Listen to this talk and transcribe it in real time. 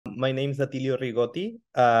my name is Attilio Rigotti.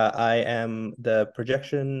 I am the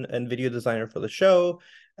projection and video designer for the show,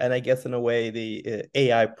 and I guess in a way the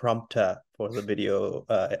AI prompter for the video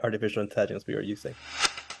artificial intelligence we are using.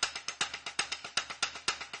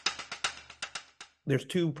 There's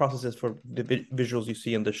two processes for the visuals you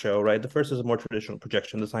see in the show, right? The first is a more traditional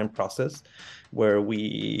projection design process where we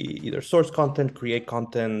either source content, create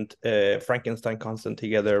content, Frankenstein content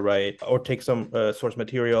together, right? Or take some source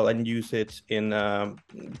material and use it in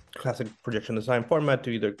classic projection design format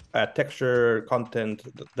to either add texture, content,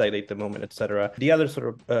 dilate the moment, etc. The other sort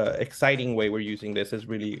of exciting way we're using this is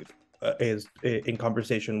really is in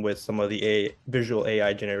conversation with some of the visual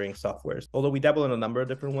AI generating softwares. Although we dabble in a number of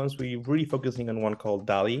different ones, we're really focusing on one called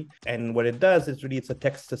DALL-E. And what it does is really it's a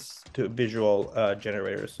text to visual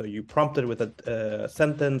generator. So you prompt it with a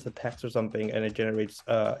sentence, a text or something, and it generates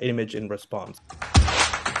an image in response.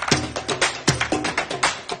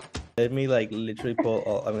 Let me literally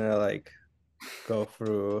pull, I'm gonna go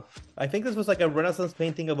through. I think this was like a Renaissance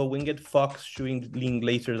painting of a winged fox shooting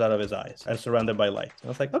lasers out of his eyes and surrounded by light. I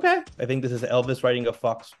was like, okay. I think this is Elvis riding a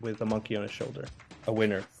fox with a monkey on his shoulder. A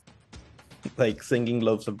winner. Like singing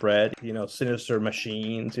loaves of bread, sinister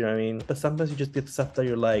machines, you know what I mean? But sometimes you just get stuff that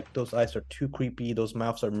you're like, those eyes are too creepy, those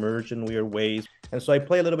mouths are merged in weird ways. And so I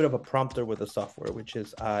play a little bit of a prompter with the software, which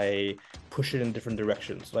is I push it in different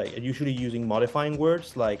directions. Like usually using modifying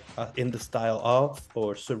words like in the style of,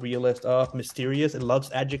 or surrealist of, mysterious. It loves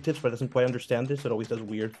adjectives, but doesn't quite understand this. So it always does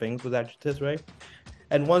weird things with adjectives, right?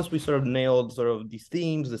 And once we sort of nailed sort of these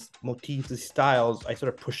themes, this motifs, these styles, I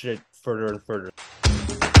sort of push it further and further.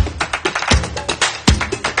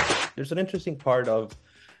 There's an interesting part of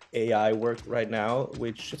AI work right now,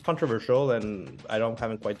 which is controversial, and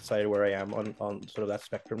haven't quite decided where I am on sort of that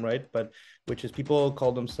spectrum, right? But which is people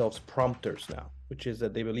call themselves prompters now, which is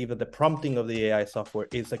that they believe that the prompting of the AI software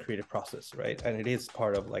is a creative process, right? And it is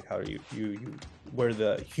part of like how you where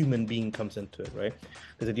the human being comes into it, right?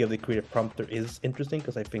 This idea of the creative prompter is interesting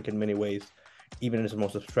because I think in many ways, even as the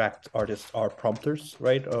most abstract artists are prompters,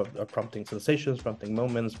 right? Of prompting sensations, prompting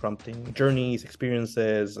moments, prompting journeys,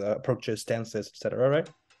 experiences, approaches, stances, etc. Right?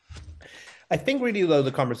 I think really though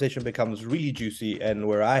the conversation becomes really juicy, and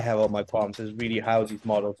where I have all my qualms is really how these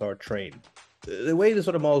models are trained. The way the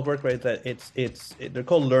sort of models work, right, is that they're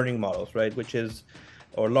called learning models, right?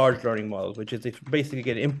 Or large learning models, which is they basically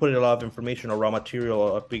get inputted a lot of information or raw material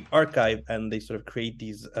or a big archive, and they sort of create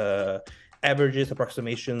these averages,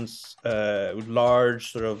 approximations,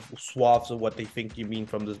 large sort of swaths of what they think you mean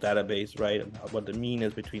from this database, right? And what the mean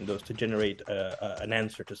is between those to generate an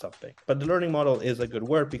answer to something. But the learning model is a good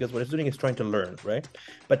word because what it's doing is trying to learn, right?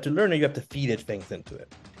 But to learn, you have to feed it things into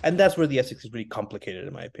it. And that's where the ethics is really complicated,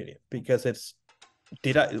 in my opinion, because it's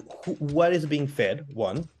what is being fed,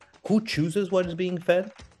 one, who chooses what is being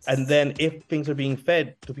fed? And then if things are being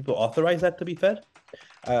fed, do people authorize that to be fed?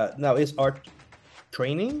 Now, is art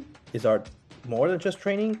training? Is art more than just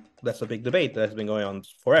training? That's a big debate that has been going on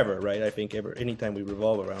forever, right? I think anytime we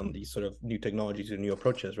revolve around these sort of new technologies and new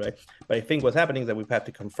approaches, right? But I think what's happening is that we've had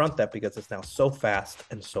to confront that because it's now so fast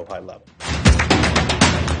and so high level.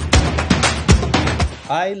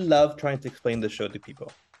 I love trying to explain the show to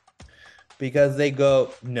people because they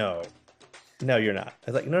go, no, you're not.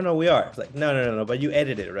 It's like, no, we are. It's like, no, but you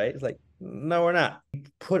edited it, right? It's like, no, we're not.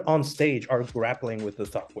 Put on stage are grappling with the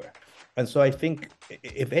software. And so I think,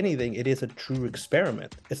 if anything, it is a true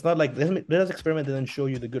experiment. It's not like, let us experiment and then show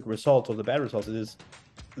you the good results or the bad results. It is,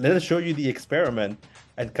 let us show you the experiment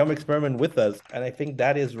and come experiment with us. And I think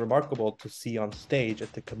that is remarkable to see on stage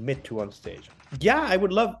and to commit to on stage. Yeah, I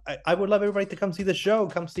would love everybody to come see the show.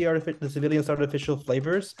 Come see the Civilians Artificial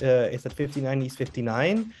Flavors. It's at 59 East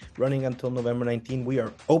 59, running until November 19. We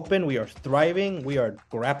are open. We are thriving. We are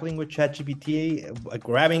grappling with ChatGPT,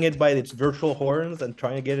 grabbing it by its virtual horns and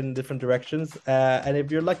trying to get in different directions. And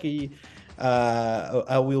if you're lucky,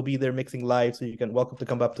 I will be there mixing live, so you can welcome to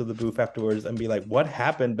come up to the booth afterwards and be like, what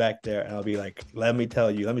happened back there? And I'll be like, let me tell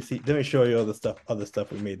you, let me show you all the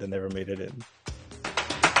stuff we made that never made it in.